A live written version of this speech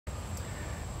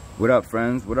What up,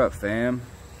 friends? What up, fam?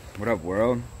 What up,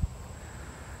 world?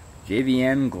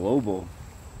 Jvn Global.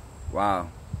 Wow.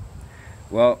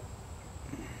 Well,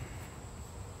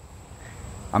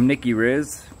 I'm Nicky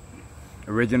Riz,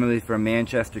 originally from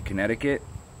Manchester, Connecticut,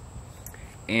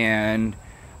 and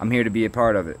I'm here to be a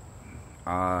part of it.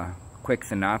 Quick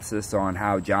synopsis on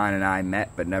how John and I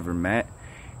met but never met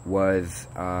was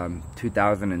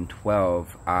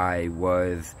 2012. I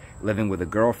was living with a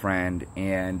girlfriend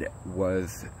and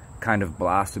was kind of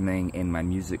blossoming in my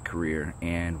music career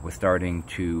and was starting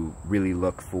to really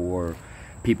look for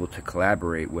people to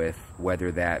collaborate with,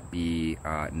 whether that be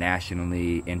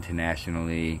nationally,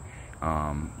 internationally,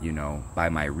 you know, by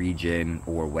my region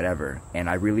or whatever. And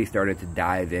I really started to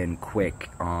dive in quick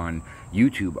on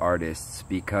YouTube artists,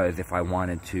 because if I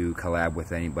wanted to collab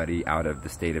with anybody out of the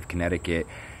state of Connecticut,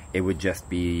 it would just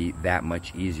be that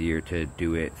much easier to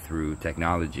do it through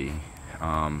technology.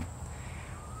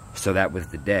 So that was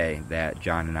the day that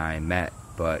John and I met,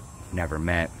 but never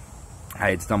met.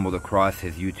 I had stumbled across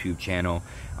his YouTube channel,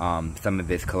 some of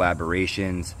his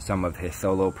collaborations, some of his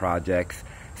solo projects,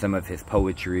 some of his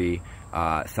poetry,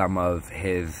 some of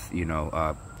his,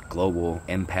 global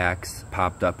impacts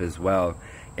popped up as well.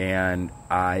 And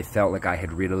I felt like I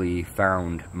had really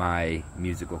found my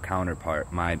musical counterpart,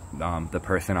 the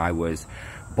person I was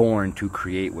born to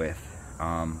create with.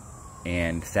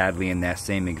 And sadly, in that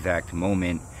same exact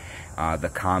moment,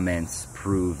 the comments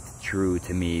proved true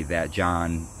to me that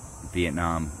John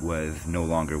Vietnam was no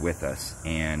longer with us,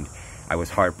 and I was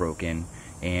heartbroken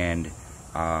and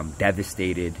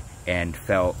devastated and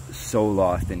felt so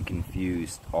lost and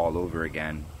confused all over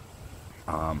again.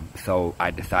 So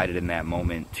I decided in that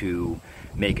moment to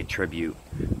make a tribute,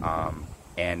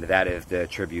 and that is the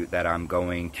tribute that I'm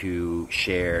going to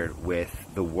share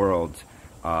with the world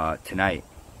tonight,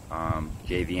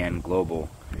 Jvn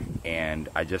Global. And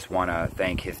I just want to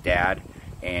thank his dad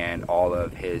and all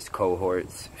of his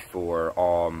cohorts for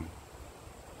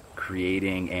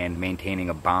creating and maintaining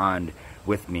a bond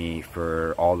with me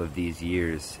for all of these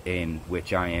years, in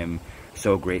which I am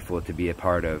so grateful to be a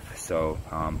part of. So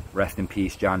rest in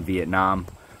peace, John Vietnam.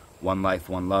 One life,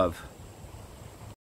 one love.